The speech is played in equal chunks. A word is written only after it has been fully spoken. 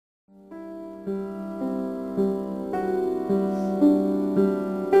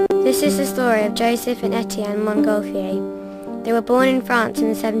This is the story of Joseph and Etienne Montgolfier. They were born in France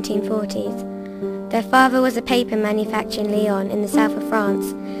in the 1740s. Their father was a paper manufacturer in Lyon in the south of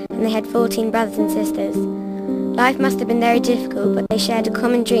France, and they had 14 brothers and sisters. Life must have been very difficult, but they shared a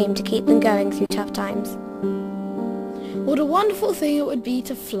common dream to keep them going through tough times. What a wonderful thing it would be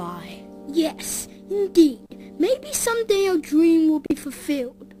to fly. Yes, indeed. Maybe someday our dream will be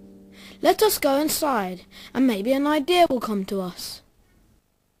fulfilled. Let us go inside, and maybe an idea will come to us.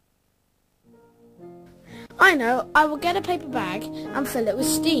 I know, I will get a paper bag and fill it with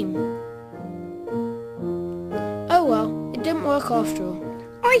steam. Oh well, it didn't work after all.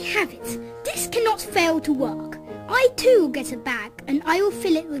 I have it. This cannot fail to work. I too will get a bag, and I will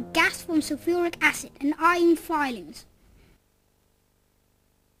fill it with gas from sulfuric acid and iron filings.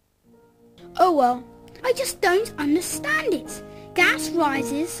 Oh well. I just don't understand it. Gas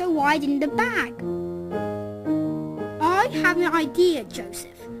rises, so why didn't the bag? I have an idea, Joseph.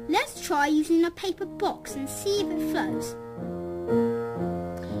 Let's try using a paper box and see if it flows.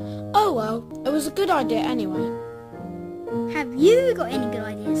 Oh well, it was a good idea anyway. Have you got any good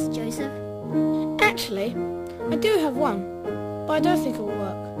ideas, Joseph? Actually, I do have one, but I don't think it will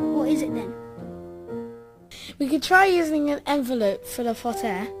work. What is it then? We could try using an envelope full of hot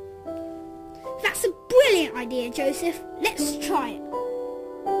air. That's a brilliant idea, Joseph. Let's try it.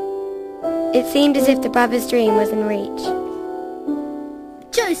 It seemed as if the brothers' dream was in reach.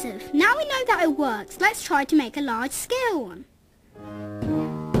 Joseph, now we know that it works. Let's try to make a large-scale one.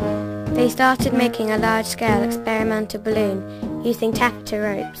 They started making a large-scale experimental balloon using taffeta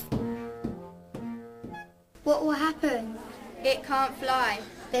ropes. What will happen? It can't fly.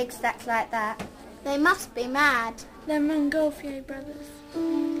 Big stacks like that. They must be mad. They're Montgolfier Brothers.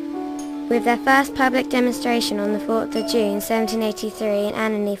 With their first public demonstration on the 4th of June 1783 in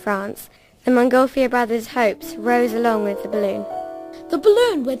Annonay, France, the Montgolfier brothers' hopes rose along with the balloon. The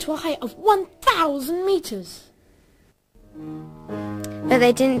balloon went to a height of 1,000 meters. But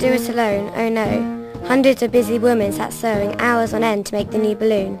they didn't do it alone, oh no. Hundreds of busy women sat sewing hours on end to make the new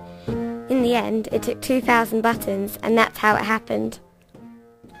balloon. In the end, it took 2,000 buttons, and that's how it happened.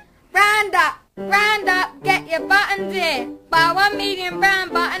 Round up, get your buttons here. Buy one medium brown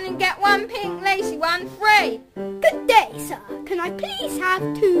button and get one pink lacy one free. Good day, sir. Can I please have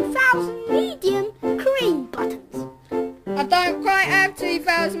 2,000 medium cream buttons? I don't quite have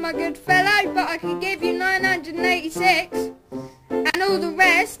 2,000, my good fellow, but I can give you 986. And all the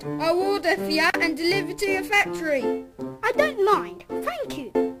rest I'll order for you and deliver to your factory. I don't mind. Thank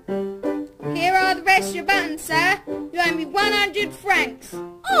you. Here are the rest of your buttons, sir. You owe me 100 francs.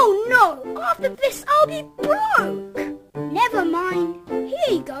 Oh no! After this I'll be broke! Never mind. Here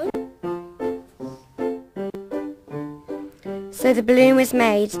you go. So the balloon was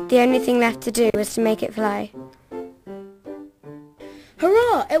made. The only thing left to do was to make it fly.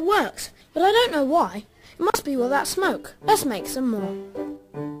 Hurrah! It works, but I don't know why. It must be all that smoke. Let's make some more.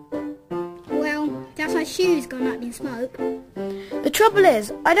 Well, that's my shoes gone up in smoke. The trouble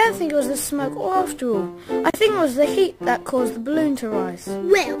is, I don't think it was the smoke after all. I think it was the heat that caused the balloon to rise.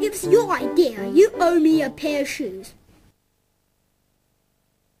 Well, it was your idea. You owe me a pair of shoes.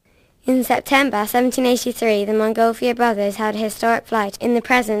 In September 1783, the Montgolfier brothers held a historic flight in the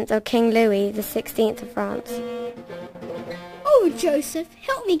presence of King Louis XVI of France. Oh, Joseph,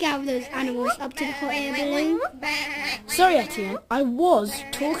 help me gather those animals up to the hot air balloon. Sorry, Etienne, I was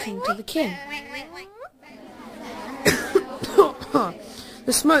talking to the king.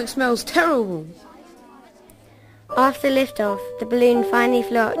 The smoke smells terrible. After liftoff, the balloon finally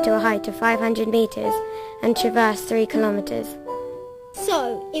flew up to a height of 500 meters and traversed 3 kilometers.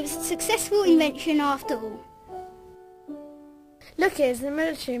 So, it was a successful invention after all. Look, here's the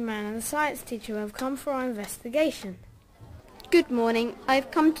military man and the science teacher who have come for our investigation. Good morning.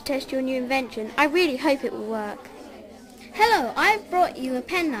 I've come to test your new invention. I really hope it will work. Hello, I've brought you a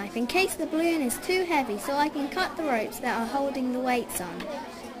penknife in case the balloon is too heavy so I can cut the ropes that are holding the weights on.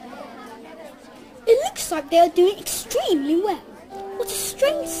 It looks like they are doing extremely well. What a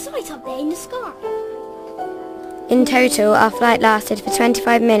strange sight up there in the sky. In total, our flight lasted for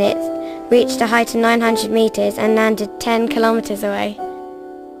 25 minutes, reached a height of 900 meters and landed 10 kilometers away.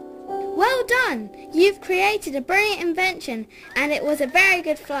 Well done! You've created a brilliant invention and it was a very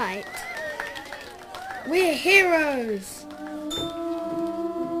good flight. We're heroes!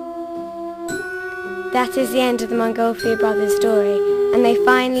 That is the end of the Montgolfier brothers' story, and they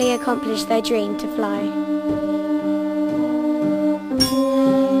finally accomplished their dream to fly.